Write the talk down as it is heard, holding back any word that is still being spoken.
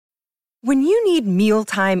When you need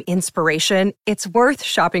mealtime inspiration, it's worth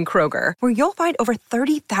shopping Kroger, where you'll find over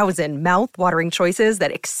 30,000 mouth-watering choices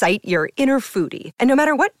that excite your inner foodie. And no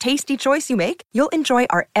matter what tasty choice you make, you'll enjoy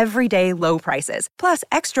our everyday low prices, plus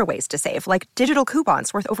extra ways to save, like digital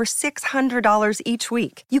coupons worth over $600 each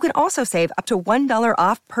week. You can also save up to $1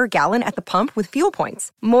 off per gallon at the pump with fuel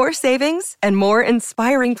points. More savings and more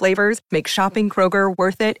inspiring flavors make shopping Kroger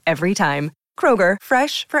worth it every time. Kroger,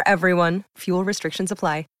 fresh for everyone. Fuel restrictions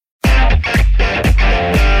apply.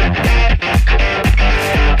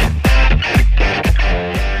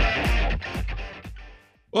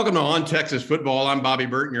 Welcome to On Texas Football. I'm Bobby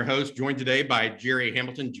Burton, your host, joined today by Jerry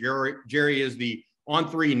Hamilton. Jerry is the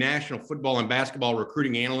On3 National Football and Basketball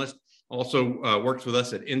Recruiting Analyst. Also works with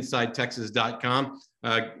us at InsideTexas.com.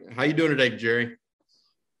 How you doing today, Jerry?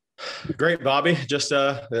 Great, Bobby. Just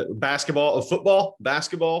basketball,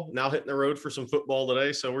 now hitting the road for some football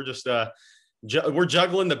today. So we're just we're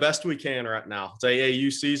juggling the best we can right now. It's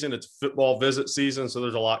AAU season. It's football visit season. So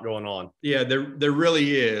there's a lot going on. Yeah, there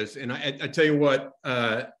really is. And I tell you what,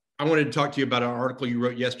 I wanted to talk to you about an article you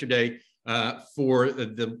wrote yesterday for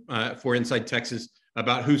Inside Texas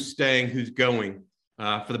about who's staying, who's going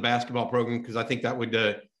for the basketball program, because I think that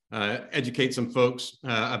would educate some folks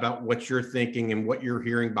about what you're thinking and what you're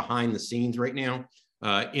hearing behind the scenes right now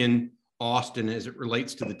in Austin as it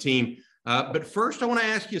relates to the team. But first, I want to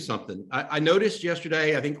ask you something. I noticed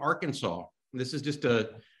yesterday, I think Arkansas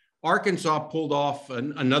pulled off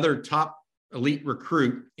another top elite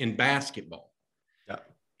recruit in basketball. Yeah.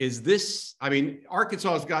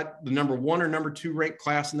 Arkansas has got the number 1 or number 2 ranked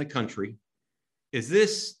class in the country.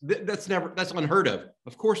 That's unheard of.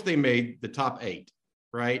 Of course, they made the top 8,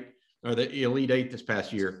 right? Or the Elite 8 this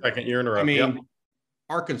past year. Second year in a row.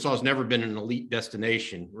 Arkansas has never been an elite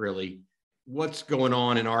destination, really. What's going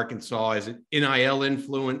on in Arkansas? Is it NIL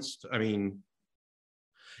influenced?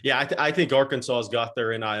 Yeah, I think Arkansas has got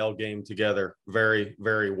their NIL game together very,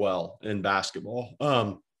 very well in basketball.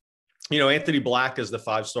 Anthony Black is the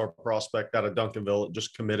 5-star prospect out of Duncanville. It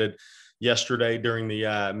just committed yesterday during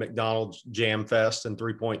the McDonald's Jam Fest and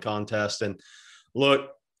 3-point contest. And look,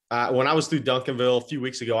 when I was through Duncanville a few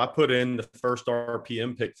weeks ago, I put in the first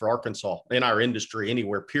RPM pick for Arkansas in our industry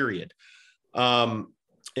anywhere, period.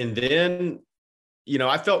 And then,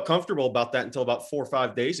 I felt comfortable about that until about 4 or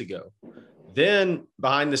 5 days ago. Then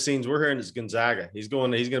behind the scenes, we're hearing it's Gonzaga. He's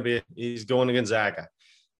going to Gonzaga.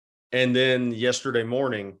 And then yesterday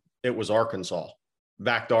morning, it was Arkansas,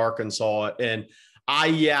 back to Arkansas. And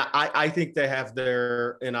I think they have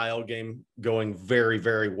their NIL game going very,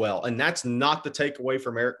 very well. And that's not the takeaway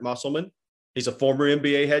from Eric Musselman. He's a former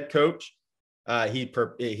NBA head coach.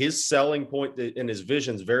 His selling point and his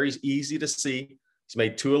vision is very easy to see. He's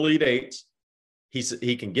made 2 Elite 8s.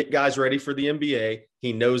 He can get guys ready for the NBA.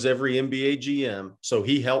 He knows every NBA GM, so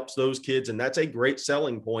he helps those kids, and that's a great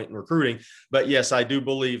selling point in recruiting. But yes, I do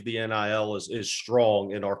believe the NIL is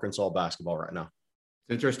strong in Arkansas basketball right now.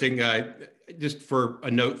 Interesting. Just for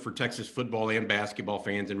a note for Texas football and basketball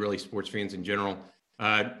fans and really sports fans in general,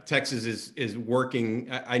 Texas is working.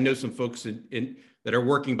 I know some folks that are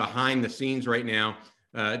working behind the scenes right now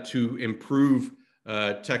to improve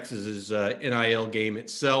Texas's NIL game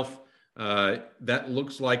itself. That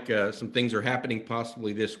looks like some things are happening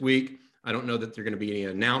possibly this week. I don't know that there are going to be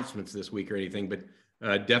any announcements this week or anything, but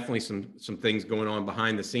definitely some things going on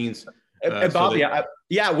behind the scenes. And Bobby,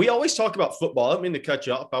 we always talk about football. I don't mean to cut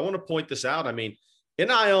you off. I want to point this out.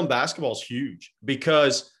 NIL in basketball is huge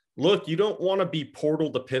because, look, you don't want to be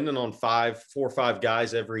portal dependent on 4 or 5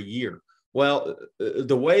 guys every year. Well,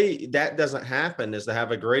 the way that doesn't happen is to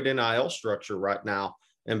have a great NIL structure right now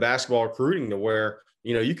in basketball recruiting to where,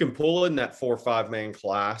 you can pull in that 4 or 5 man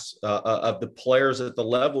class of the players at the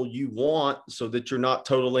level you want so that you're not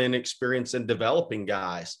totally inexperienced in developing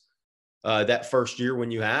guys that first year when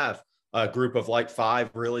you have a group of like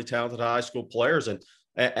 5 really talented high school players. And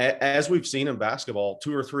as we've seen in basketball,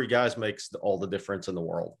 2 or 3 guys makes all the difference in the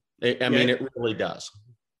world. It really does.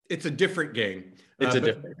 It's a different game. It's a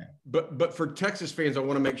different game. But for Texas fans, I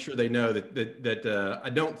want to make sure they know that I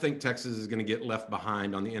don't think Texas is going to get left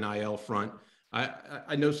behind on the NIL front.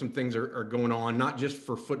 I know some things are going on, not just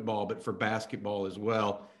for football, but for basketball as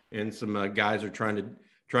well. And some guys are trying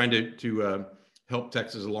to help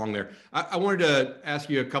Texas along there. I wanted to ask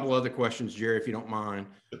you a couple other questions, Jerry, if you don't mind.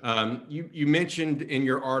 You mentioned in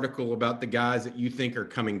your article about the guys that you think are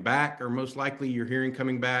coming back, or most likely you're hearing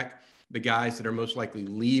coming back, the guys that are most likely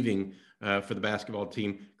leaving for the basketball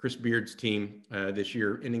team. Chris Beard's team this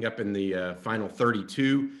year ending up in the final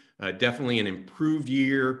 32. Definitely an improved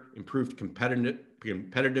year, improved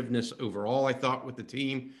competitiveness overall, I thought, with the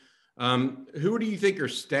team. Who do you think are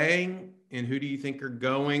staying and who do you think are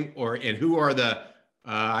going, and who are the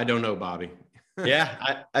I don't know, Bobby?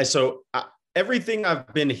 Yeah, everything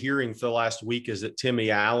I've been hearing for the last week is that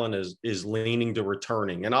Timmy Allen is leaning to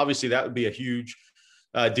returning, and obviously that would be a huge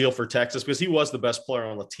deal for Texas because he was the best player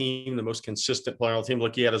on the team, the most consistent player on the team.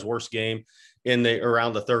 Look, he had his worst game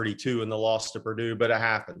around the 32 in the loss to Purdue, but it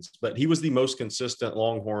happens. But he was the most consistent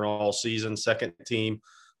Longhorn all season, second team,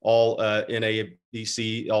 all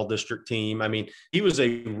NABC, all district team. I mean, he was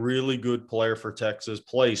a really good player for Texas,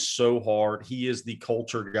 plays so hard. He is the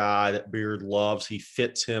culture guy that Beard loves. He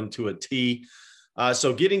fits him to a T.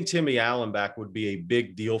 So getting Timmy Allen back would be a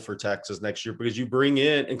big deal for Texas next year because you bring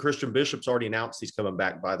in, and Christian Bishop's already announced he's coming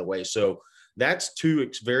back, by the way. So that's two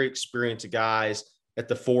very experienced guys at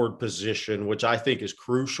the forward position, which I think is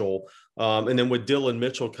crucial. And then with Dylan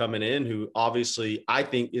Mitchell coming in, who obviously I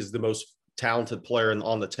think is the most talented player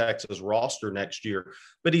on the Texas roster next year,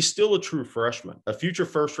 but he's still a true freshman, a future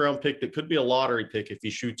first-round pick that could be a lottery pick if he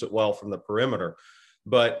shoots it well from the perimeter.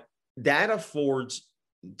 But that affords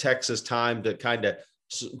Texas time to kind of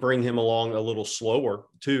bring him along a little slower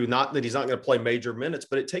too. Not that he's not going to play major minutes,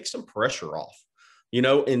 but it takes some pressure off,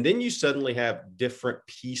 and then you suddenly have different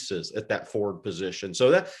pieces at that forward position.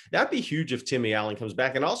 So that'd be huge if Timmy Allen comes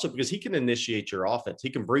back. And also because he can initiate your offense, he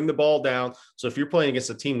can bring the ball down. So if you're playing against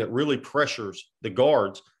a team that really pressures the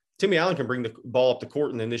guards, Timmy Allen can bring the ball up the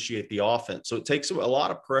court and initiate the offense. So it takes a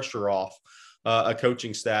lot of pressure off a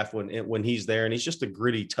coaching staff when he's there, and he's just a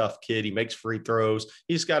gritty, tough kid. He makes free throws.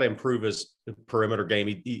 He's got to improve his perimeter game.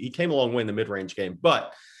 He came a long way in the mid-range game,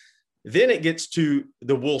 but then it gets to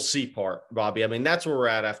the we'll see part, Bobby. I mean, that's where we're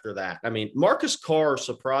at after that. I mean, Marcus Carr,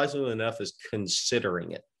 surprisingly enough, is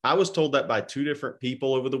considering it. I was told that by two different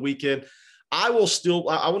people over the weekend. I want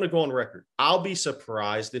to go on record. I'll be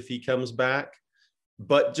surprised if he comes back.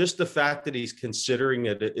 But just the fact that he's considering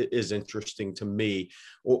it is interesting to me.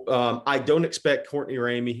 I don't expect Courtney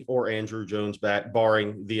Ramey or Andrew Jones back,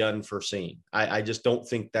 barring the unforeseen. I just don't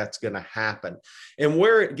think that's going to happen. And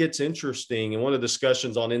where it gets interesting, and one of the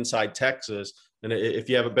discussions on Inside Texas, and if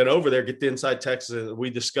you haven't been over there, get the Inside Texas, and we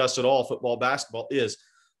discuss it all, football, basketball, is,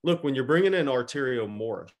 look, when you're bringing in Arterio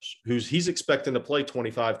Morris, he's expecting to play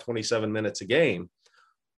 25, 27 minutes a game,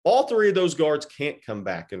 all three of those guards can't come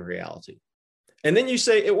back in reality. And then you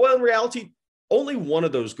say, well, in reality, only one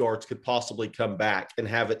of those guards could possibly come back and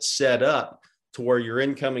have it set up to where your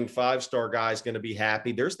incoming five-star guy is going to be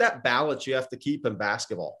happy. There's that balance you have to keep in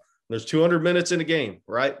basketball. There's 200 minutes in a game,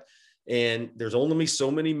 right? And there's only so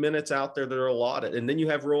many minutes out there that are allotted. And then you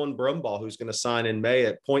have Rowan Brumbaugh, who's going to sign in May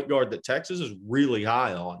at point guard that Texas is really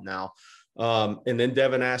high on now. And then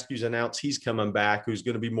Devin Askew's announced he's coming back, who's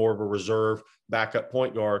going to be more of a reserve backup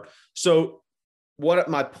point guard. So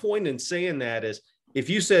my point in saying that is, if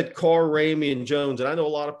you said Carr, Ramey, and Jones, and I know a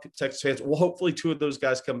lot of Texas fans, well, hopefully two of those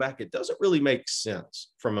guys come back, it doesn't really make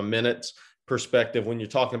sense from a minutes perspective when you're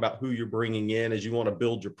talking about who you're bringing in as you want to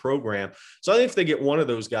build your program. So I think if they get one of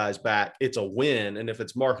those guys back, it's a win. And if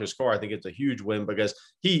it's Marcus Carr, I think it's a huge win because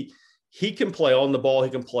he can play on the ball.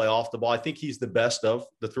 He can play off the ball. I think he's the best of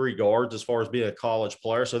the three guards as far as being a college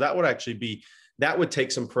player. So that would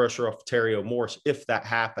take some pressure off Arterio Morris if that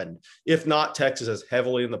happened. If not, Texas is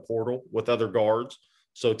heavily in the portal with other guards.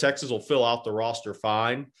 So Texas will fill out the roster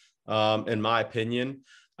fine, in my opinion.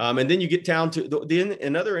 And then you get down to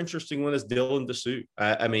another interesting one is Dylan Disu.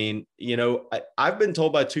 I mean, I've been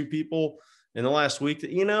told by two people in the last week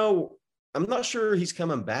that, I'm not sure he's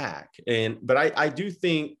coming back. But I do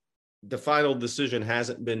think the final decision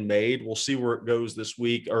hasn't been made. We'll see where it goes this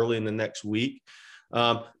week, early in the next week.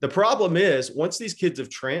 The problem is once these kids have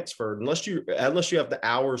transferred, unless you have the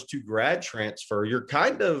hours to grad transfer, you're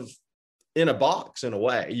kind of in a box in a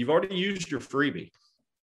way. You've already used your freebie.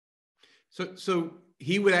 So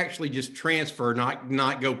he would actually just transfer,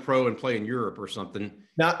 not go pro and play in Europe or something.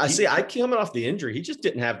 Now I coming off the injury, he just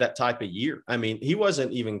didn't have that type of year. I mean, he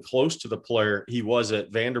wasn't even close to the player he was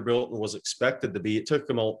at Vanderbilt and was expected to be. It took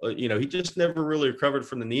him, he just never really recovered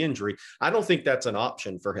from the knee injury. I don't think that's an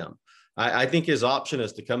option for him. I think his option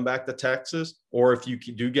is to come back to Texas, or if you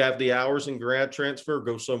do have the hours in grad transfer,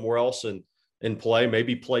 go somewhere else and play,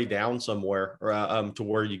 maybe play down somewhere to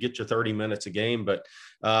where you get your 30 minutes a game. But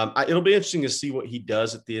it'll be interesting to see what he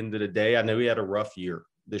does at the end of the day. I know he had a rough year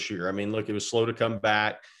this year. I mean, look, it was slow to come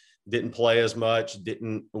back, didn't play as much,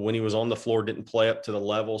 when he was on the floor, didn't play up to the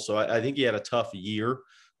level. So I think he had a tough year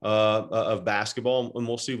of basketball, and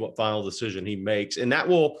we'll see what final decision he makes. And that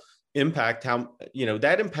will impact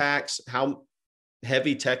that impacts how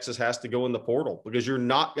heavy Texas has to go in the portal, because you're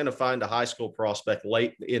not going to find a high school prospect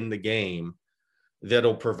late in the game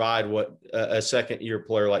that'll provide what a second year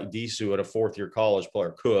player like Disu at a fourth year college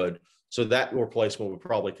player could. So that replacement would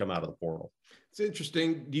probably come out of the portal. It's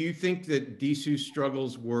interesting. Do you think that Disu's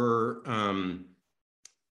struggles were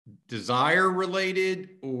desire related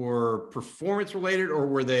or performance related, or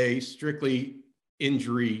were they strictly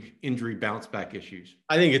injury bounce back issues?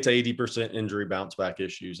 I think it's 80% injury bounce back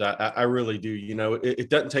issues. I really do. You know, it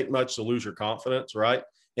doesn't take much to lose your confidence, right?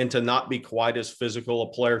 And to not be quite as physical, a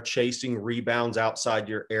player chasing rebounds outside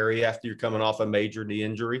your area after you're coming off a major knee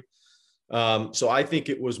injury. So I think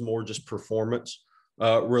it was more just performance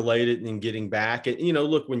related and getting back. And, you know,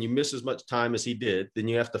 look, when you miss as much time as he did, then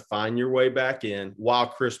you have to find your way back in while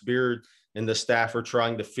Chris Beard and the staff are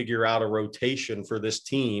trying to figure out a rotation for this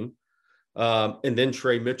team. And then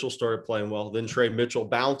Trey Mitchell started playing well. Then Trey Mitchell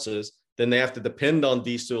bounces. Then they have to depend on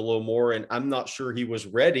Disu a little more. And I'm not sure he was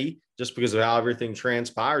ready just because of how everything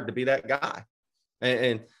transpired to be that guy.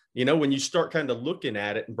 And you know, when you start kind of looking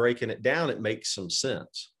at it and breaking it down, it makes some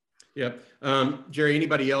sense. Yep. Jerry,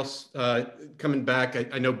 anybody else coming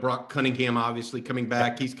back? I know Brock Cunningham, obviously coming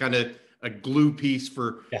back. He's kind of a glue piece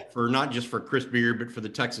for not just for Chris Beard, but for the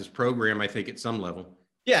Texas program, I think at some level.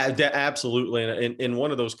 Yeah, absolutely. And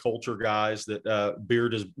one of those culture guys that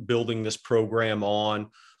Beard is building this program on.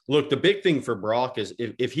 Look, the big thing for Brock is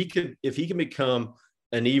if he can become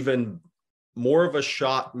an even more of a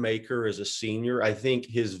shot maker as a senior, I think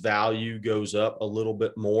his value goes up a little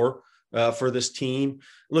bit more for this team.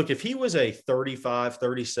 Look, if he was a 35,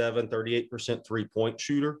 37, 38% three-point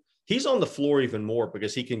shooter, he's on the floor even more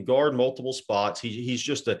because he can guard multiple spots.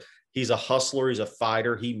 He's a hustler. He's a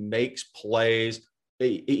fighter. He makes plays.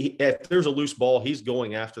 If there's a loose ball, he's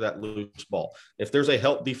going after that loose ball. If there's a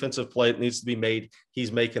help defensive play that needs to be made,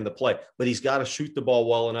 he's making the play. But he's got to shoot the ball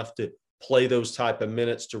well enough to play those type of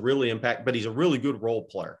minutes to really impact. But he's a really good role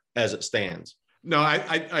player as it stands. No,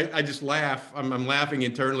 I just laugh. I'm laughing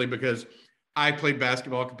internally because I played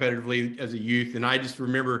basketball competitively as a youth, and I just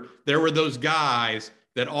remember there were those guys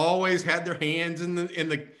that always had their hands in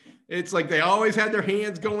the. It's like they always had their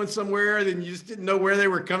hands going somewhere, then you just didn't know where they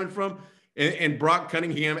were coming from. And Brock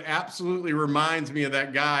Cunningham absolutely reminds me of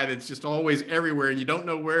that guy that's just always everywhere, and you don't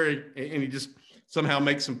know where, and he just somehow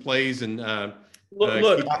makes some plays. And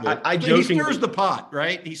look, I jokingly, he stirs the pot,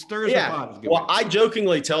 right? He stirs the pot. Well, I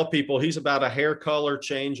jokingly tell people he's about a hair color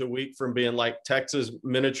change a week from being like Texas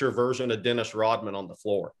miniature version of Dennis Rodman on the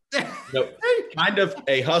floor. Kind of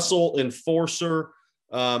a hustle enforcer.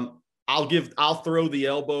 I'll throw the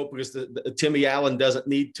elbow because the Timmy Allen doesn't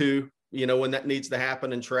need to. You know, when that needs to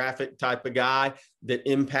happen in traffic type of guy that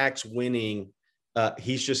impacts winning,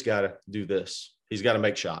 he's just got to do this. He's got to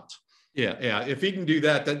make shots. Yeah. If he can do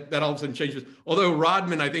that, that all of a sudden changes. Although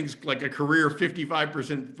Rodman, I think, is like a career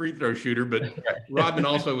 55% free throw shooter, but Rodman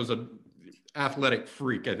also was a athletic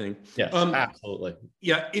freak, I think. Yes, absolutely.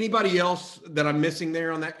 Yeah. Anybody else that I'm missing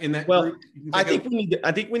there in that well, group? I think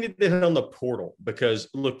we need to hit on the portal because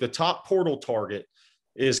look, the top portal target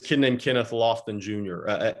is a kid named Kenneth Lofton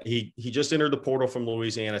Jr. He just entered the portal from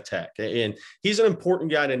Louisiana Tech, and he's an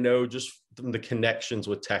important guy to know just from the connections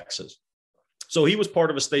with Texas. So he was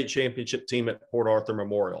part of a state championship team at Port Arthur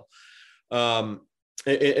Memorial. An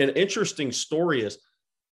interesting story is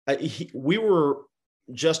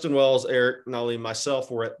Justin Wells, Eric Nolly, and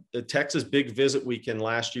myself were at the Texas Big Visit Weekend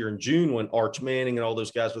last year in June when Arch Manning and all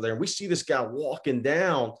those guys were there, and we see this guy walking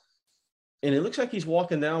down. And it looks like he's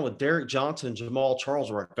walking down with Derek Johnson and Jamal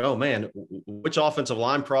Charles. We're like, oh, man, which offensive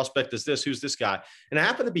line prospect is this? Who's this guy? And it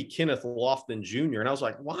happened to be Kenneth Lofton Jr. And I was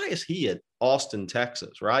like, why is he at Austin,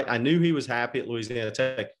 Texas, right? I knew he was happy at Louisiana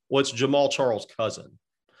Tech. Well, it's Jamal Charles' cousin.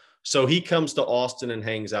 So he comes to Austin and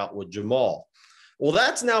hangs out with Jamal. Well,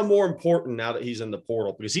 that's now more important now that he's in the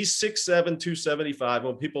portal because he's 6'7", 275.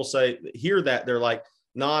 When people hear that, they're like,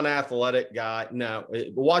 non-athletic guy. No,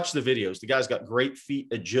 watch the videos. The guy's got great feet,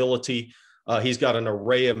 agility. He's got an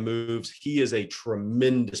array of moves. He is a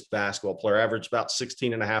tremendous basketball player. Averaged about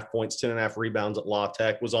 16 and a half points, 10 and a half rebounds at La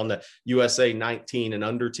Tech. Was on the USA 19 and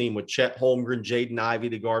under team with Chet Holmgren, Jaden Ivey,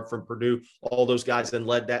 the guard from Purdue. All those guys then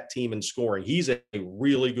led that team in scoring. He's a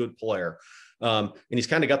really good player. And he's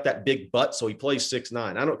kind of got that big butt, so he plays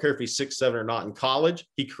 6'9". I don't care if he's 6'7" or not. In college,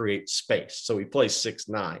 he creates space, so he plays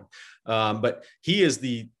 6'9". But he is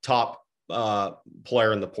the top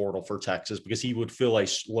player in the portal for Texas because he would fill a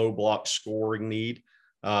slow block scoring need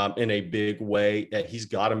in a big way. He's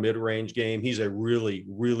got a mid-range game. He's a really,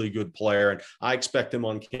 really good player, and I expect him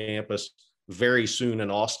on campus very soon in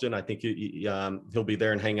Austin. I think he'll be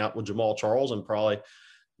there and hang out with Jamal Charles and probably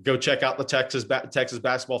go check out the Texas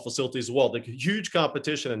basketball facilities as well. The huge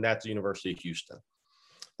competition, and that's the University of Houston.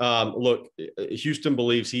 Look, Houston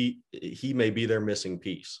believes he may be their missing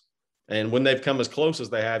piece. And when they've come as close as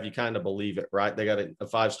they have, you kind of believe it, right? They got a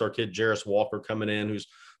five-star kid, Jarris Walker, coming in, who's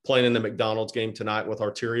playing in the McDonald's game tonight with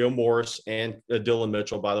Arterio Morris and Dylan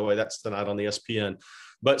Mitchell, by the way. That's tonight on the ESPN.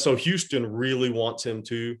 But so Houston really wants him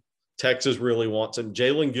too. Texas really wants him.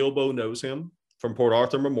 Jalen Gilbo knows him from Port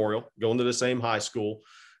Arthur Memorial, going to the same high school.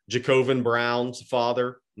 Jacobin Brown's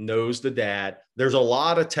father knows the dad. There's a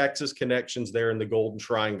lot of Texas connections there in the Golden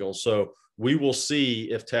Triangle. So we will see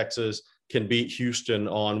if Texas can beat Houston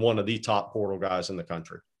on one of the top portal guys in the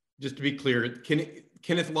country. Just to be clear,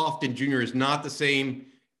 Kenneth Lofton Jr. is not the same,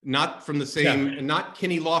 not from the same, and not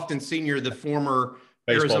Kenny Lofton Sr., the former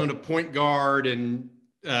baseball Arizona point guard and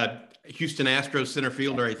Houston Astros center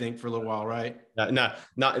fielder, I think, for a little while, right? No,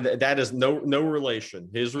 that is no relation.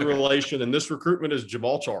 His relation in this recruitment is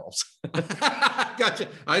Jamal Charles. Gotcha.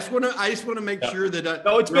 I just want to make sure that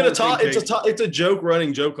no, it's been it's a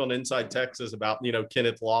running joke on Inside Texas about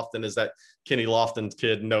Kenneth Lofton is that Kenny Lofton's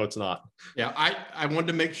kid. No, it's not. Yeah, I wanted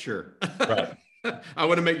to make sure. Right. I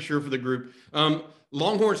want to make sure for the group.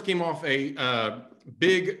 Longhorns came off a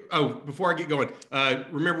big. Oh, before I get going,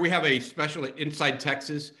 remember we have a special at Inside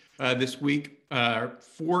Texas this week.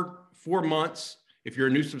 4 months. If you're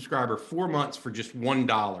a new subscriber, 4 months for just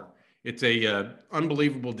 $1. It's a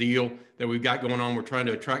unbelievable deal that we've got going on. We're trying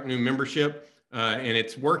to attract new membership, and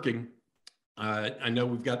it's working. I know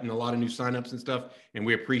we've gotten a lot of new signups and stuff, and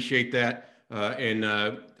we appreciate that. And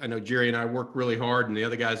I know Jerry and I work really hard, and the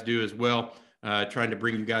other guys do as well, trying to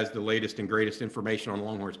bring you guys the latest and greatest information on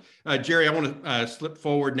Longhorns. Jerry, I want to slip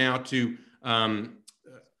forward now to some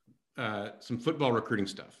football recruiting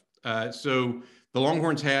stuff. So the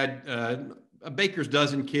Longhorns had a baker's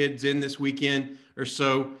dozen kids in this weekend or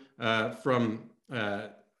so, from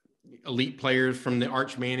elite players, from the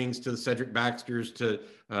Arch Mannings to the Cedric Baxters to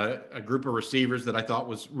a group of receivers that I thought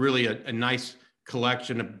was really a nice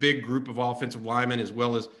collection, a big group of offensive linemen, as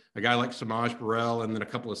well as a guy like Samaj Burrell, and then a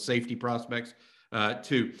couple of safety prospects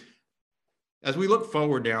too. As we look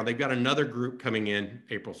forward now, they've got another group coming in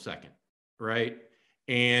April 2nd, right?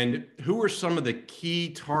 And who are some of the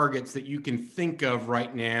key targets that you can think of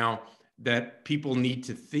right now that people need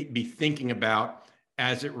to be thinking about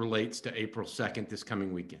as it relates to April 2nd, this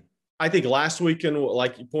coming weekend? I think last weekend,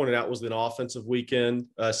 like you pointed out, was an offensive weekend,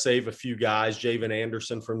 save a few guys. Javen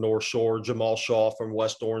Anderson from North Shore, Jamal Shaw from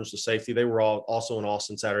West Orange, the safety. They were all also in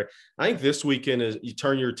Austin Saturday. I think this weekend is you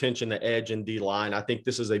turn your attention to edge and D-line. I think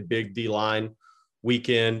this is a big D-line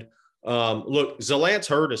weekend. Look, Zalance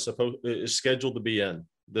Hurd is scheduled to be in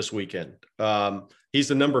this weekend. He's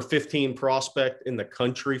the number 15 prospect in the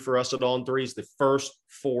country for us at On3. He's the first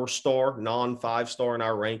 4-star, non-5-star in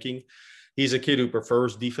our ranking. He's a kid who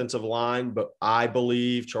prefers defensive line, but I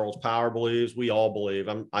believe, Charles Power believes, we all believe,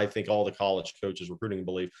 I think all the college coaches recruiting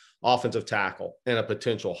believe, offensive tackle and a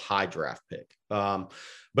potential high draft pick.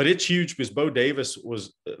 But it's huge because Bo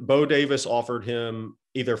Davis offered him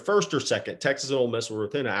either first or second. Texas and Ole Miss were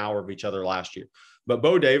within an hour of each other last year. But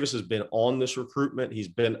Bo Davis has been on this recruitment. He's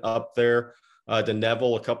been up there to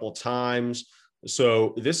Neville a couple of times.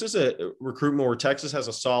 So this is a recruitment where Texas has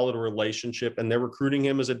a solid relationship, and they're recruiting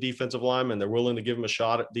him as a defensive lineman. They're willing to give him a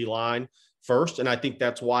shot at D-line first. And I think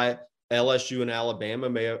that's why LSU and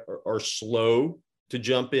Alabama are slow to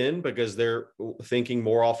jump in, because they're thinking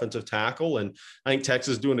more offensive tackle. And I think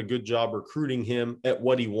Texas is doing a good job recruiting him at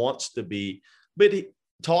what he wants to be. But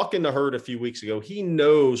talking to Hurd a few weeks ago, he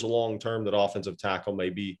knows long-term that offensive tackle may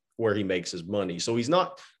be where he makes his money. So he's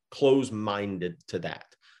not closed-minded to that.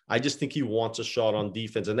 I just think he wants a shot on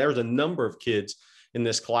defense. And there's a number of kids in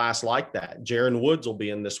this class like that. Jaron Woods will be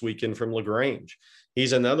in this weekend from LaGrange.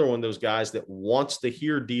 He's another one of those guys that wants to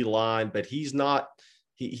hear D-line, but he's not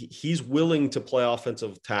 – he's willing to play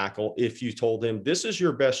offensive tackle if you told him this is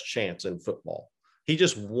your best chance in football. He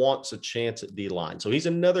just wants a chance at D-line. So he's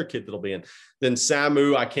another kid that'll be in. Then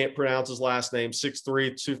Samu, I can't pronounce his last name,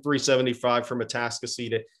 6'3", 375 from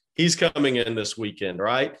Atascocita. He's coming in this weekend,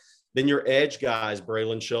 right? Then your edge guys,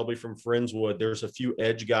 Braylon Shelby from Friendswood. There's a few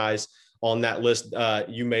edge guys on that list.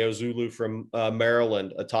 Ume Ozulu from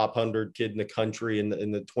Maryland, a top 100 kid in the country in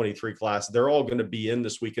the 23 class. They're all going to be in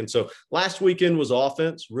this weekend. So last weekend was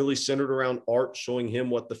offense, really centered around Art, showing him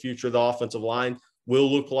what the future of the offensive line will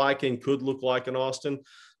look like and could look like in Austin.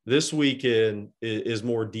 This weekend is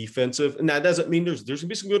more defensive. And that doesn't mean there's going to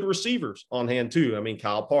be some good receivers on hand too. I mean,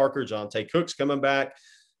 Kyle Parker, Jonte Cook's coming back.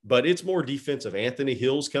 But it's more defensive. Anthony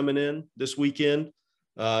Hill's coming in this weekend.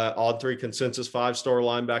 On3 consensus 5-star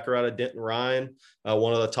linebacker out of Denton Ryan,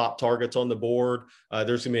 one of the top targets on the board.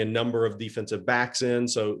 There's going to be a number of defensive backs in.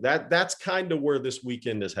 So that's kind of where this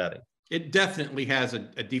weekend is heading. It definitely has a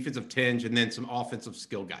defensive tinge and then some offensive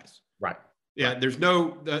skill guys. Right. Yeah, there's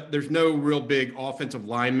no real big offensive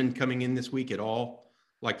lineman coming in this week at all.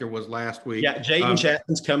 like there was last week. Yeah, Jaden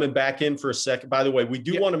Chapman's coming back in for a second. By the way, we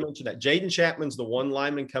do want to mention that Jaden Chapman's the one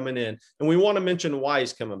lineman coming in, and we want to mention why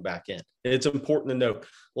he's coming back in. It's important to note.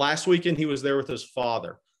 Last weekend, he was there with his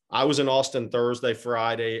father. I was in Austin Thursday,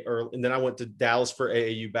 Friday, and then I went to Dallas for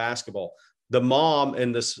AAU basketball. The mom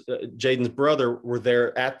and this Jaden's brother were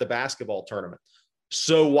there at the basketball tournament.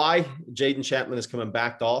 So why Jaden Chapman is coming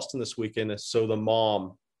back to Austin this weekend is so the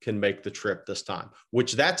mom can make the trip this time,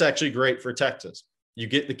 which that's actually great for Texas. You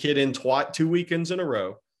get the kid in 2 weekends in a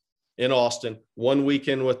row in Austin, one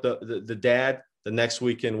weekend with the dad, the next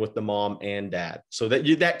weekend with the mom and dad. So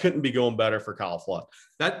that couldn't be going better for Kyle Flood.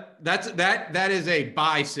 That is a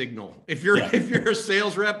buy signal. If you're a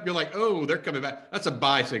sales rep, you're like, oh, they're coming back. That's a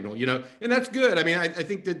buy signal, and that's good. I mean, I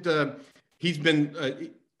think that he's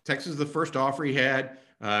been Texas is the first offer he had.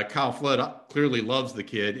 Kyle Flood clearly loves the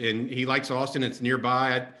kid, and he likes Austin. It's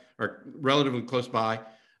nearby or relatively close by.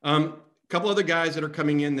 Couple other guys that are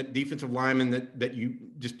coming in, that defensive linemen that you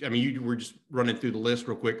were just running through the list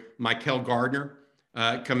real quick. Michael Gardner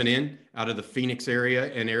coming in out of the Phoenix area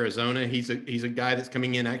in Arizona. He's a guy that's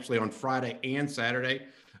coming in actually on Friday and Saturday.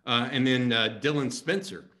 And then Dylan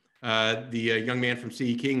Spencer, the young man from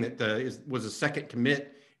CE King that was a second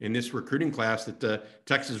commit in this recruiting class that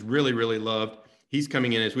Texas really, really loved. He's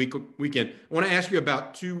coming in this weekend. I want to ask you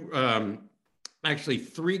about three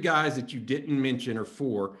guys that you didn't mention, or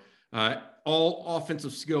four. All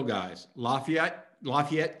offensive skill guys. Lafayette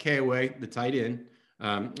Kaway, the tight end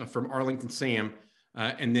from Arlington Sam,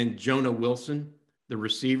 and then Jonah Wilson, the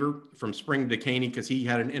receiver from Spring Decaney, because he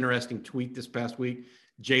had an interesting tweet this past week.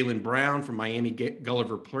 Jaylen Brown from Miami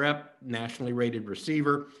Gulliver Prep, nationally rated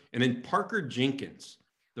receiver, and then Parker Jenkins,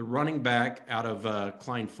 the running back out of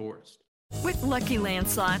Klein Forest. With Lucky Land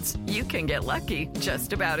Slots, you can get lucky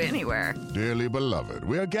just about anywhere. Dearly beloved,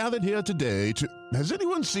 we are gathered here today to... Has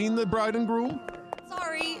anyone seen the bride and groom?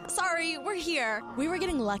 Sorry, we're here. We were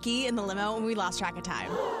getting lucky in the limo and we lost track of time.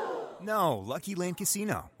 No, Lucky Land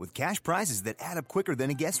Casino, with cash prizes that add up quicker than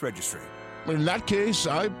a guest registry. In that case,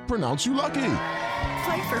 I pronounce you lucky.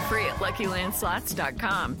 Play for free at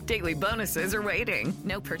LuckyLandSlots.com. Daily bonuses are waiting.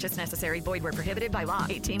 No purchase necessary. Void where prohibited by law.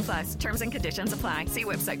 18+. Terms and conditions apply. See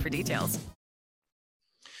website for details.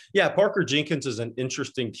 Yeah, Parker Jenkins is an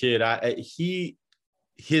interesting kid.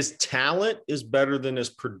 His talent is better than his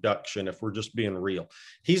production, if we're just being real.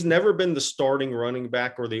 He's never been the starting running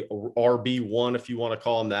back or the RB1, if you want to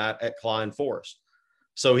call him that, at Klein Forest.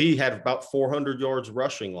 So he had about 400 yards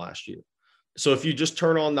rushing last year. So if you just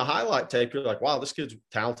turn on the highlight tape, you're like, wow, this kid's a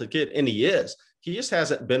talented kid. And he is. He just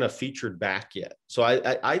hasn't been a featured back yet. So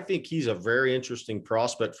I think he's a very interesting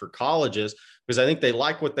prospect for colleges, because I think they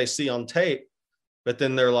like what they see on tape, but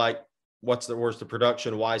then they're like, where's the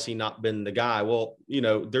production? Why has he not been the guy? Well,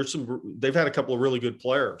 they've had a couple of really good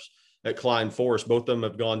players at Klein Forest. Both of them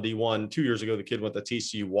have gone D1. 2 years ago, the kid went to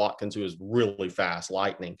TCU Watkins, who is really fast,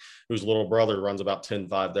 lightning, whose little brother runs about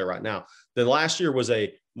 10.5 there right now. Then last year was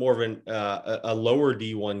more of a lower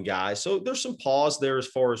D1 guy. So there's some pause there as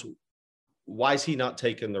far as why is he not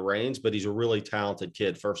taking the reins, but he's a really talented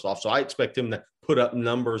kid, first off. So I expect him to put up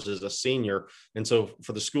numbers as a senior. And so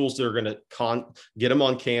for the schools that are going to get him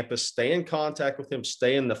on campus, stay in contact with him,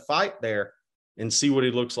 stay in the fight there, and see what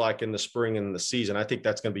he looks like in the spring and the season, I think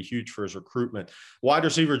that's going to be huge for his recruitment. Wide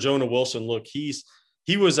receiver Jonah Wilson, look, he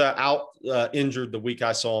was out injured the week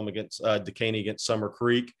I saw him against Decaney against Summer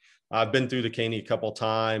Creek. I've been through Decaney a couple of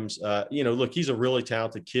times. Look, he's a really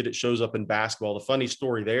talented kid. It shows up in basketball. The funny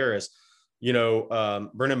story there is,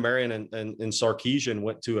 Brennan Marion and Sarkeesian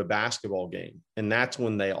went to a basketball game, and that's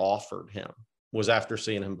when they offered him, was after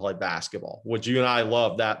seeing him play basketball, which you and I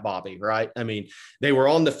love that, Bobby, right? I mean, they were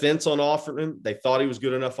on the fence on offering him. They thought he was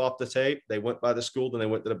good enough off the tape. They went by the school, then they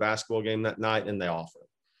went to the basketball game that night, and they offered him.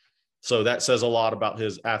 So that says a lot about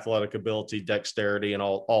his athletic ability, dexterity, and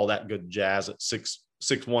all that good jazz at 6'1.5",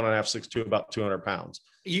 6'2", about 200 pounds.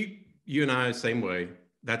 You and I, same way.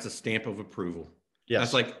 That's a stamp of approval. Yes.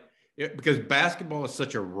 That's like, because basketball is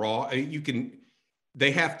such a raw,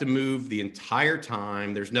 they have to move the entire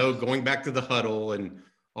time. There's no going back to the huddle and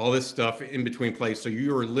all this stuff in between plays. So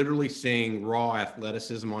you are literally seeing raw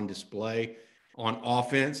athleticism on display on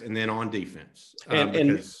offense and then on defense.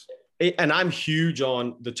 And I'm huge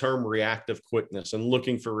on the term reactive quickness and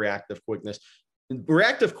looking for reactive quickness.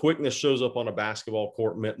 Reactive quickness shows up on a basketball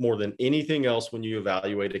court more than anything else when you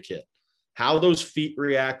evaluate a kid. How those feet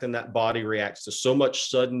react and that body reacts to so much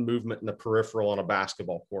sudden movement in the peripheral on a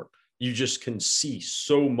basketball court. You just can see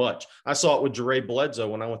so much. I saw it with Jere Bledsoe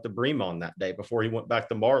when I went to Bremond that day before he went back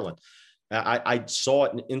to Marlin. I saw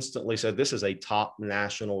it and instantly said, this is a top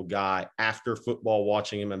national guy after football,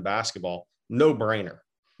 watching him in basketball. No brainer.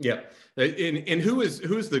 Yeah. And who's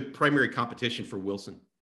the primary competition for Wilson?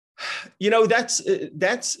 That's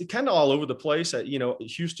kind of all over the place.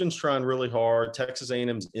 Houston's trying really hard. Texas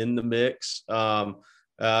A&M's in the mix. But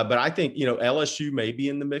I think, LSU may be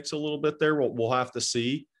in the mix a little bit there. We'll have to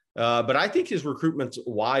see. But I think his recruitment's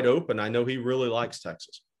wide open. I know he really likes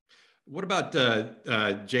Texas. What about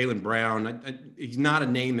Jaylen Brown? He's not a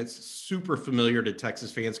name that's super familiar to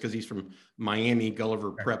Texas fans because he's from Miami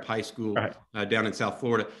Gulliver Prep High School down in South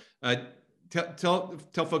Florida.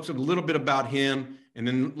 Tell folks a little bit about him, and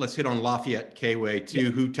then let's hit on Lafayette Kway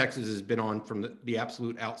too, who Texas has been on from the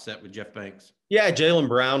absolute outset with Jeff Banks. Yeah, Jaylen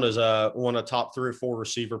Brown is one of the top 3 or 4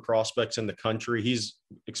 receiver prospects in the country. He's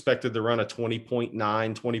expected to run a 20.9,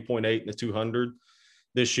 20.8 in the 200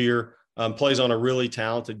 this year. Plays on a really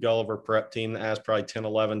talented Gulliver Prep team that has probably 10,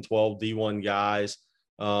 11, 12 D1 guys.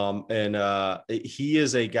 He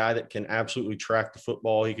is a guy that can absolutely track the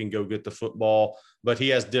football. He can go get the football, but he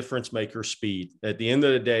has difference maker speed. At the end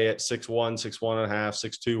of the day, at 6'1", 6'1.5",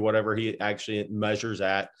 6'2", whatever he actually measures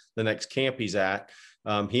at the next camp he's at,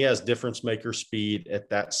 he has difference maker speed at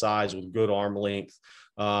that size with good arm length.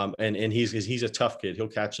 And he's a tough kid. He'll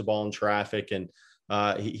catch the ball in traffic, and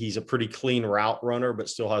he's a pretty clean route runner, but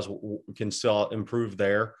can still improve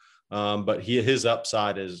there. But his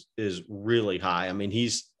upside is really high. I mean,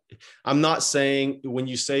 I'm not saying when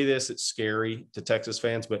you say this, it's scary to Texas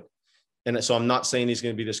fans, so I'm not saying he's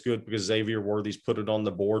going to be this good because Xavier Worthy's put it on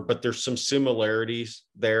the board, but there's some similarities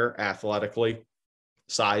there athletically,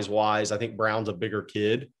 size-wise. I think Brown's a bigger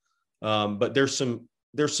kid, but there's some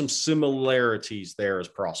similarities there as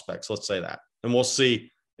prospects. Let's say that, and we'll see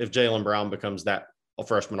if Jaylen Brown becomes a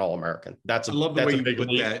freshman All-American. I love the way you put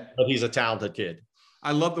that. But he's a talented kid.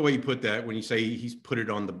 I love the way you put that when you say he's put it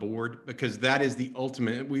on the board, because that is the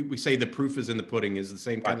ultimate. We say the proof is in the pudding is the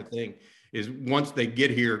same kind of thing. Is once they get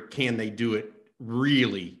here, can they do it?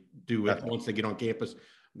 Really do it once they get on campus?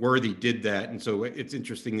 Worthy did that, and so it's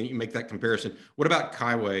interesting that you make that comparison. What about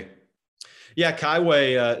Kway? Yeah,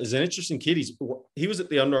 Kway is an interesting kid. He was at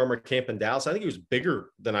the Under Armour camp in Dallas. I think he was bigger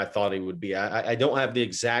than I thought he would be. I don't have the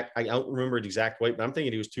exact. I don't remember the exact weight, but I'm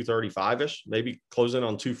thinking he was 235-ish, maybe closing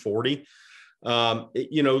on 240.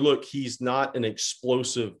 Look, he's not an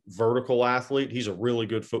explosive vertical athlete. He's a really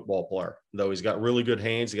good football player, though. He's got really good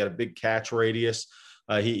hands. He's got a big catch radius.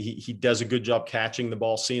 He does a good job catching the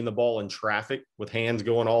ball, seeing the ball in traffic with hands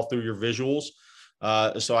going all through your visuals.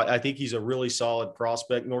 So I think he's a really solid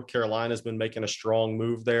prospect. North Carolina's been making a strong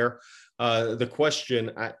move there. The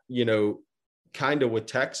question, kind of with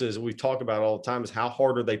Texas, we talk about all the time, is how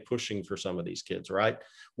hard are they pushing for some of these kids, right?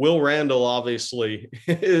 Will Randall obviously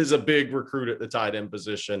is a big recruit at the tight end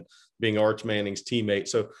position, being Arch Manning's teammate.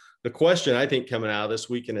 So the question I think coming out of this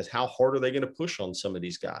weekend is how hard are they going to push on some of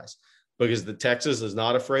these guys? Because the Texas is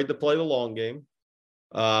not afraid to play the long game.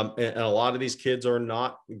 And a lot of these kids are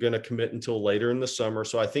not going to commit until later in the summer.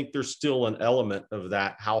 So I think there's still an element of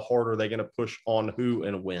that. How hard are they going to push on who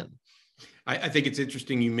and when? I think it's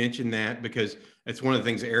interesting you mentioned that, because it's one of the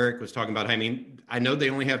things Eric was talking about. I mean, I know they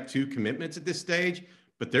only have 2 commitments at this stage,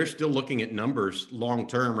 but they're still looking at numbers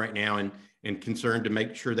long-term right now and concerned to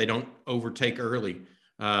make sure they don't overtake early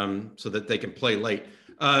so that they can play late.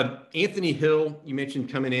 Anthony Hill, you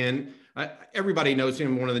mentioned coming in. Everybody knows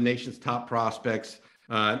him, one of the nation's top prospects.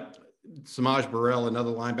 Samaj Burrell,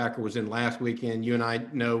 another linebacker, was in last weekend. You and I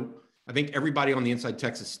know, I think everybody on the Inside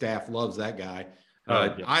Texas staff loves that guy.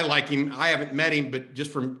 Yeah. I like him. I haven't met him, but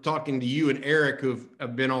just from talking to you and Eric, who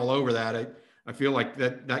have been all over that, I feel like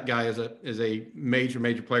that guy is a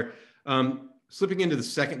major player. Slipping into the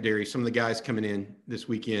secondary, some of the guys coming in this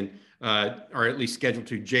weekend are at least scheduled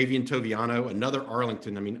to. Javian Toviano, another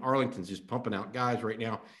Arlington. I mean, Arlington's just pumping out guys right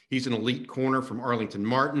now. He's an elite corner from Arlington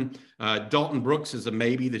Martin. Dalton Brooks is a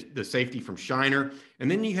maybe, the safety from Shiner. And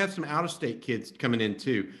then you have some out-of-state kids coming in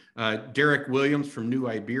too. Derek Williams from New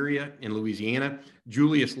Iberia in Louisiana.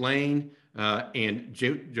 Julius Lane and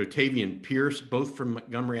Jotavian Pierce, both from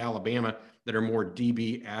Montgomery, Alabama, that are more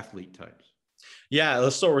DB athlete types. Yeah,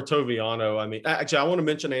 let's start with Toviano. I mean, actually, I want to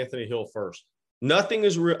mention Anthony Hill first. Nothing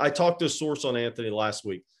is real. I talked to a source on Anthony last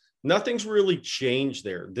week. Nothing's really changed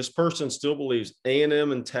there. This person still believes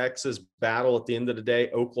A&M and Texas battle at the end of the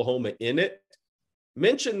day, Oklahoma in it.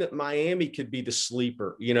 Mentioned that Miami could be the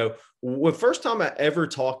sleeper. The first time I ever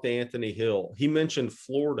talked to Anthony Hill, he mentioned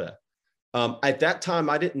Florida. At that time,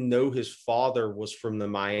 I didn't know his father was from the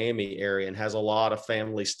Miami area and has a lot of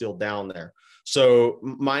family still down there. So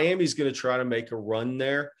Miami's going to try to make a run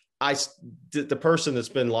there. The person that's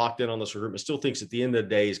been locked in on this recruitment still thinks at the end of the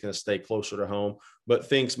day he's going to stay closer to home, but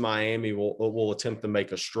thinks Miami will attempt to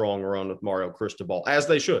make a strong run with Mario Cristobal, as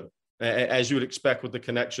they should, as you would expect with the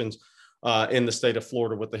connections in the state of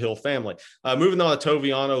Florida with the Hill family. Moving on to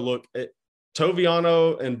Toviano, look,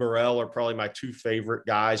 Toviano and Burrell are probably my two favorite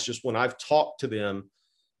guys. Just when I've talked to them,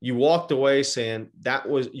 you walked away saying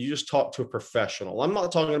you just talked to a professional. I'm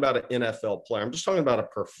not talking about an NFL player. I'm just talking about a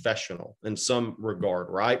professional in some regard,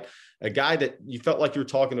 right? A guy that you felt like you were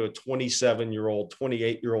talking to a 27-year-old,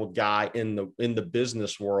 28-year-old guy in the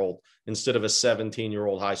business world instead of a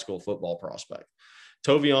 17-year-old high school football prospect.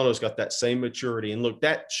 Toviano's got that same maturity. And look,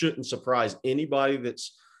 that shouldn't surprise anybody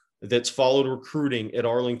that's followed recruiting at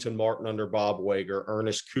Arlington Martin under Bob Wager.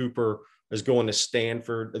 Ernest Cooper is going to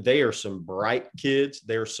Stanford. They are some bright kids.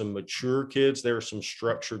 There are some mature kids. There are some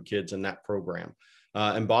structured kids in that program.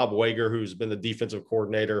 And Bob Wager, who's been the defensive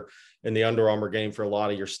coordinator in the Under Armour game for a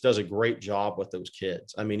lot of years, does a great job with those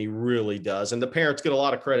kids. I mean, he really does. And the parents get a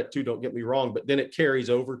lot of credit too, don't get me wrong, but then it carries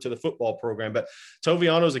over to the football program. But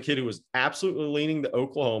Toviano is a kid who was absolutely leaning to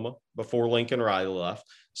Oklahoma before Lincoln Riley left.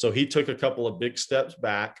 So he took a couple of big steps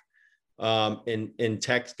back. In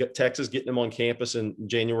Texas, getting him on campus in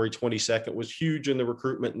January 22nd was huge in the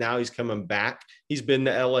recruitment. Now he's coming back. He's been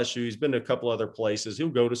to LSU. He's been to a couple other places. He'll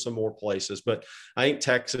go to some more places, but I think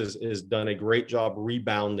Texas has done a great job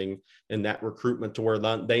rebounding in that recruitment to where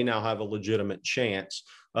they now have a legitimate chance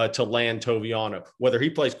to land Toviano. Whether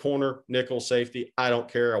he plays corner, nickel, safety, I don't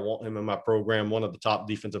care. I want him in my program, one of the top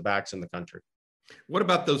defensive backs in the country. What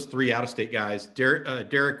about those three out-of-state guys,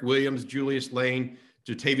 Derek Williams, Julius Lane,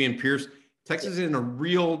 Jatavian Pierce? Texas is in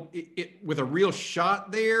with a real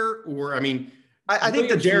shot there, or I mean, I think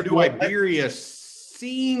the Derek Iberia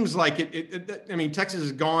seems like it. I mean, Texas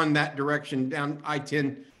has gone that direction down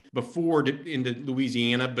I-10 before into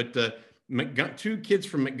Louisiana, but two kids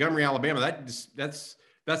from Montgomery, Alabama.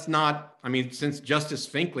 That's not. I mean, since Justice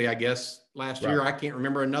Finkley, I guess last year, I can't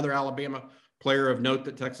remember another Alabama player of note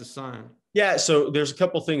that Texas signed. Yeah, so there's a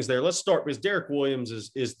couple things there. Let's start because Derek Williams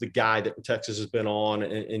is the guy that Texas has been on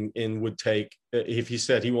and would take if he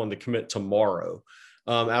said he wanted to commit tomorrow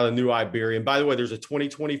out of New Iberia. And by the way, there's a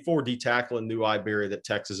 2024 D tackle in New Iberia that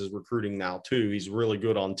Texas is recruiting now too. He's really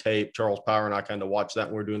good on tape. Charles Power and I kind of watched that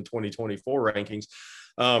when we were doing 2024 rankings.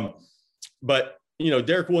 But,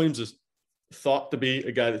 Derek Williams is thought to be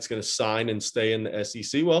a guy that's going to sign and stay in the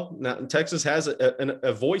SEC. Well, now Texas has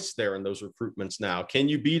a voice there in those recruitments now. Can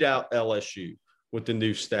you beat out LSU with the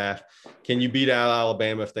new staff? Can you beat out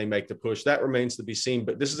Alabama if they make the push? That remains to be seen.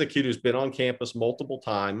 But this is a kid who's been on campus multiple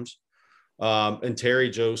times. And Terry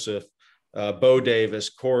Joseph, Bo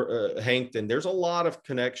Davis, Hankton. There's a lot of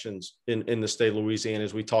connections in the state of Louisiana,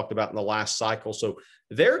 as we talked about in the last cycle. So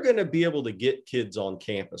they're going to be able to get kids on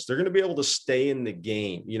campus. They're going to be able to stay in the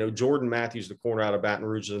game. Jordan Matthews, the corner out of Baton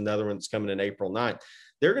Rouge, is another one that's coming in April 9th.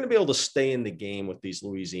 They're going to be able to stay in the game with these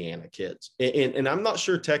Louisiana kids. And I'm not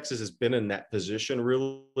sure Texas has been in that position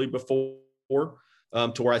really before.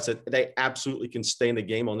 To where I said they absolutely can stay in the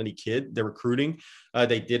game on any kid they're recruiting.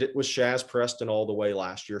 They did it with Shaz Preston all the way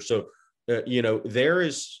last year. So, there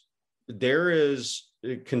is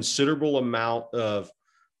a considerable amount of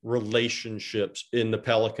relationships in the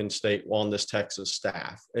Pelican State on this Texas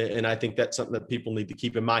staff. And I think that's something that people need to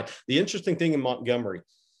keep in mind. The interesting thing in Montgomery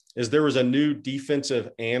is there was a new defensive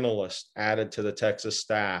analyst added to the Texas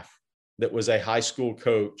staff that was a high school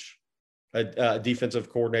coach, a defensive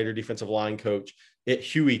coordinator, defensive line coach at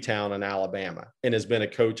Hueytown in Alabama, and has been a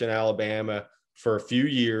coach in Alabama for a few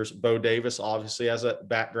years. Bo Davis obviously has a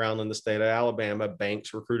background in the state of Alabama.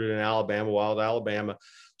 Banks recruited in Alabama, Wild Alabama.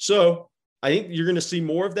 So I think you're going to see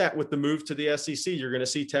more of that with the move to the SEC. You're going to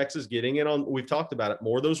see Texas getting in on, we've talked about it,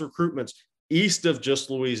 more of those recruitments east of just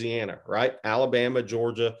Louisiana, right? Alabama,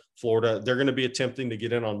 Georgia, Florida. They're going to be attempting to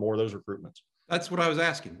get in on more of those recruitments. That's what I was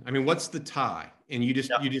asking. I mean, what's the tie? And you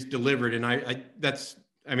just delivered. And I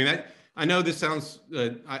know this sounds,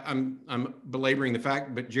 I'm belaboring the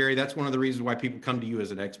fact, but Jerry, that's one of the reasons why people come to you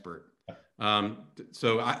as an expert.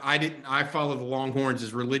 So I follow the Longhorns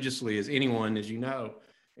as religiously as anyone, as you know,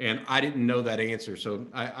 and I didn't know that answer. So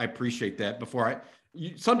I appreciate that.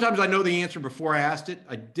 Sometimes I know the answer before I asked it.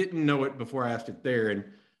 I didn't know it before I asked it there. And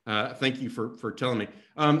thank you for telling me.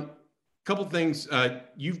 Couple things.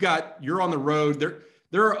 You're on the road.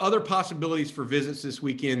 There are other possibilities for visits this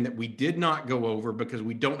weekend that we did not go over because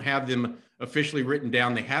we don't have them officially written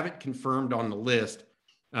down. They haven't confirmed on the list.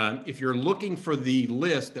 If you're looking for the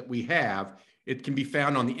list that we have, it can be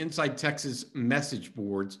found on the Inside Texas message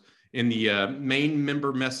boards in the main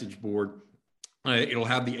member message board. It'll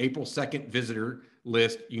have the April 2nd visitor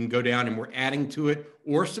list. You can go down and we're adding to it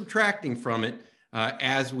or subtracting from it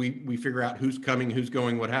as we figure out who's coming, who's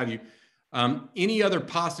going, what have you. Any other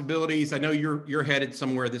possibilities? I know you're headed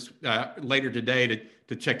somewhere this later today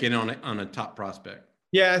to check in on a top prospect.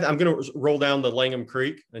 Yeah, I'm going to roll down the Langham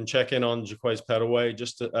Creek and check in on Jaquaize Pettaway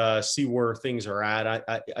just to see where things are at.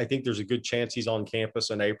 I think there's a good chance he's on campus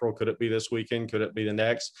in April. Could it be this weekend? Could it be the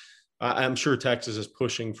next? I'm sure Texas is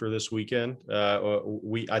pushing for this weekend.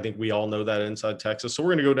 I think we all know that inside Texas. So we're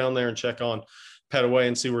going to go down there and check on Pettaway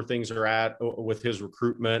and see where things are at with his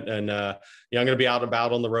recruitment. And I'm going to be out and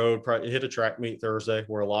about on the road, probably hit a track meet Thursday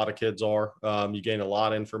where a lot of kids are. You gain a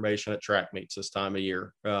lot of information at track meets this time of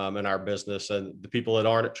year in our business. And the people that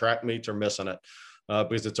aren't at track meets are missing it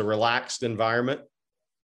because it's a relaxed environment.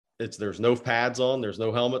 There's no pads on, there's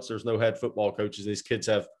no helmets, there's no head football coaches. These kids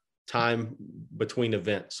have time between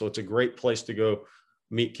events. So it's a great place to go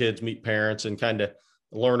meet kids, meet parents, and kind of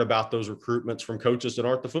learn about those recruitments from coaches that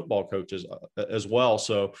aren't the football coaches as well.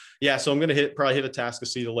 So, yeah, so I'm going to probably hit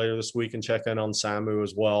Atascocita later this week and check in on Samu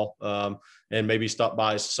as well. And maybe stop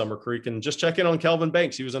by Summer Creek and just check in on Kelvin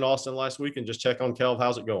Banks. He was in Austin last week, and just check on Kelv.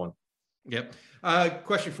 How's it going? Yep.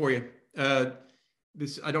 Question for you.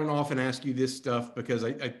 I don't often ask you this stuff because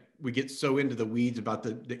we get so into the weeds about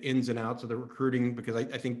the ins and outs of the recruiting, because I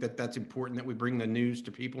think that's important that we bring the news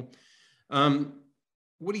to people.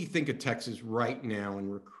 What do you think of Texas right now in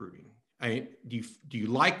recruiting? Do you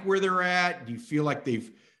like where they're at? Do you feel like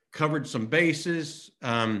they've covered some bases?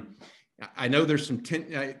 I know there's some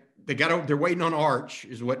they're waiting on Arch,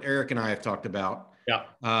 is what Eric and I have talked about. Yeah.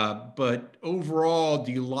 But overall,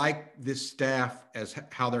 do you like this staff as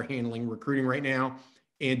how they're handling recruiting right now?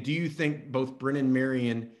 And do you think both Brennan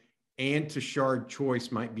Marion and Tashard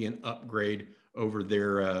Choice might be an upgrade over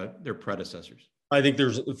their predecessors? I think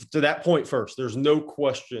there's, to that point first, there's no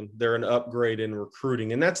question they're an upgrade in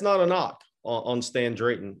recruiting. And that's not a knock on Stan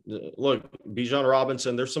Drayton. Look, Bijan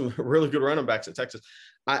Robinson, there's some really good running backs at Texas.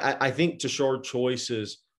 I think Tashard Choice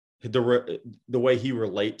is the way he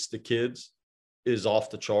relates to kids is off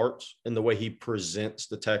the charts, and the way he presents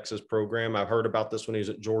the Texas program. I've heard about this when he was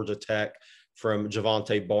at Georgia Tech from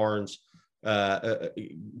Javante Barnes,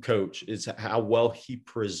 coach, is how well he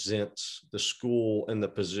presents the school and the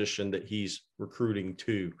position that he's recruiting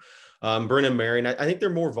to. Brennan Marion, I think they're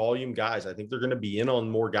more volume guys. I think they're going to be in on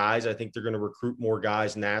more guys. I think they're going to recruit more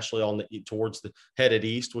guys nationally towards the headed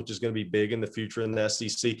east, which is going to be big in the future in the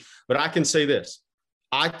SEC. But I can say this.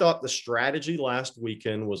 I thought the strategy last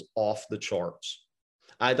weekend was off the charts.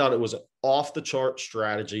 I thought it was an off the chart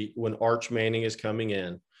strategy when Arch Manning is coming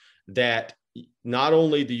in, that not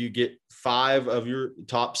only do you get 5 of your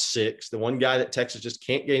top 6, the one guy that Texas just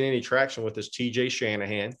can't gain any traction with is TJ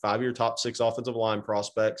Shanahan, 5 of your top 6 offensive line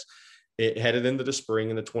prospects headed into the spring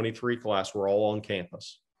in the 23 class were all on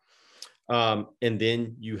campus. And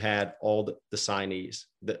then you had all the signees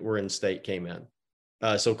that were in state came in.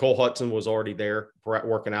 So Cole Hudson was already there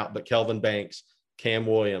working out, but Kelvin Banks, Cam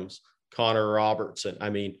Williams, Connor Robertson,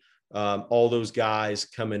 all those guys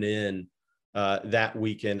coming in that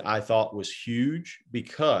weekend, I thought was huge,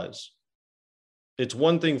 because it's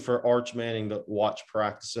one thing for Arch Manning to watch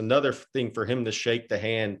practice, another thing for him to shake the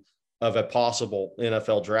hand of a possible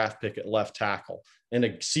NFL draft pick at left tackle and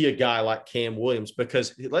to see a guy like Cam Williams,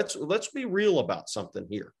 because let's be real about something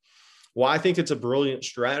here. Why I think it's a brilliant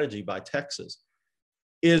strategy by Texas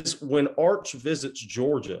is when Arch visits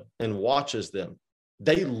Georgia and watches them,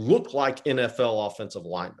 they look like NFL offensive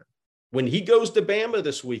linemen. When he goes to Bama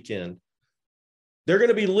this weekend, they're going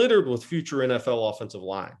to be littered with future NFL offensive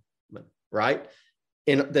linemen, right?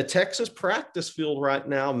 And the Texas practice field right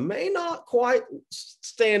now may not quite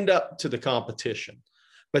stand up to the competition,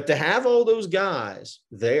 but to have all those guys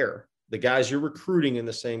there, the guys you're recruiting in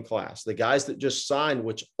the same class, the guys that just signed,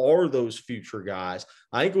 which are those future guys,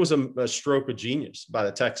 I think it was a stroke of genius by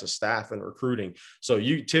the Texas staff in recruiting. So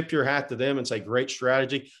you tip your hat to them and say, great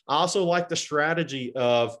strategy. I also like the strategy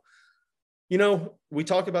of, we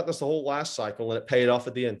talked about this the whole last cycle and it paid off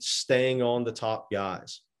at the end, staying on the top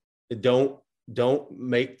guys. Don't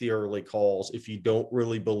make the early calls if you don't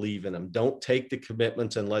really believe in them. Don't take the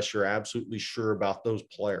commitments unless you're absolutely sure about those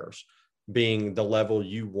players being the level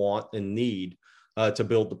you want and need to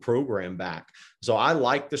build the program back. So I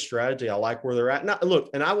like the strategy. I like where they're at. Now, look,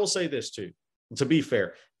 and I will say this too, to be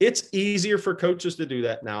fair, it's easier for coaches to do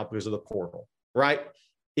that now because of the portal, right?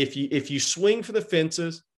 If you swing for the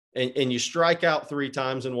fences and you strike out 3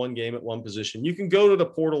 times in one game at one position, you can go to the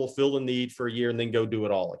portal, fill the need for a year, and then go do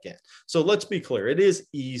it all again. So let's be clear. It is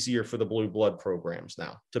easier for the blue blood programs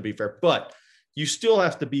now, to be fair, but you still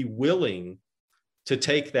have to be willing to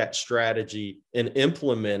take that strategy and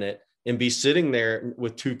implement it and be sitting there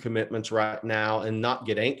with 2 commitments right now and not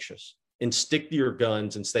get anxious and stick to your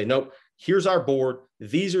guns and say, nope, here's our board.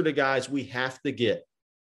 These are the guys we have to get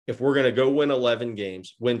if we're going to go win 11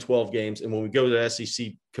 games, win 12 games, and when we go to the SEC,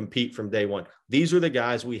 compete from day one. These are the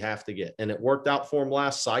guys we have to get. And it worked out for him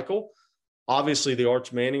last cycle. Obviously, the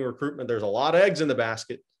Arch Manning recruitment, there's a lot of eggs in the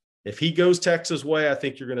basket. If he goes Texas' way, I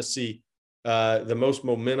think you're going to see the most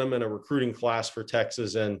momentum in a recruiting class for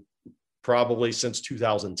Texas and probably since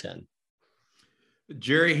 2010.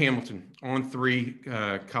 Jerry Hamilton,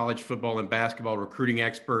 On3, college football and basketball recruiting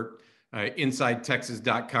expert,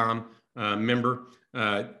 InsideTexas.com member.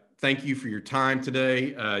 Thank you for your time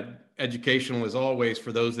today. Educational as always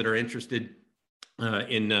for those that are interested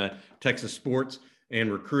in Texas sports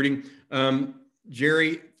and recruiting.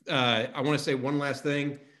 Jerry, I want to say one last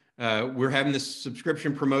thing. We're having this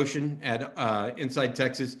subscription promotion at Inside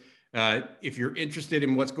Texas. If you're interested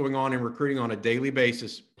in what's going on in recruiting on a daily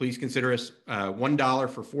basis, please consider us $1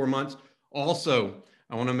 for 4 months. Also,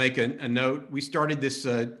 I want to make a note. We started this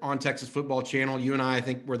On Texas Football channel. You and I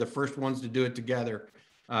think, we're the first ones to do it together.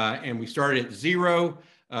 And we started at 0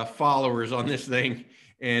 followers on this thing.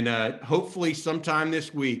 And hopefully sometime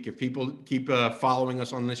this week, if people keep following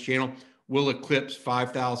us on this channel, we'll eclipse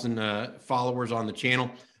 5,000 followers on the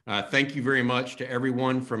channel. Thank you very much to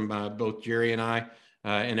everyone from both Jerry and I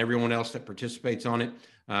and everyone else that participates on it.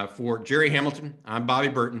 For Jerry Hamilton, I'm Bobby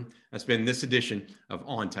Burton. That's been this edition of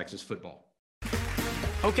On Texas Football.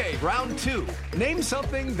 Okay, round 2. Name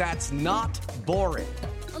something that's not boring.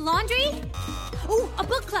 A laundry? Ooh, a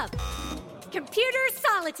book club. Computer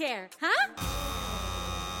solitaire, huh?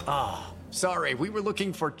 Ah, sorry, we were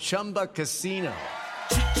looking for Chumba Casino.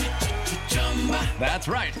 That's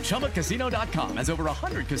right, ChumbaCasino.com has over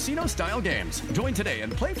 100 casino-style games. Join today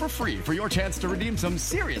and play for free for your chance to redeem some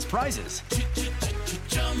serious prizes.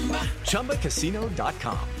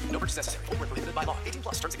 ChumbaCasino.com. No purchase necessary. Void where prohibited by law. 18+.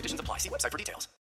 Terms and conditions apply. See website for details.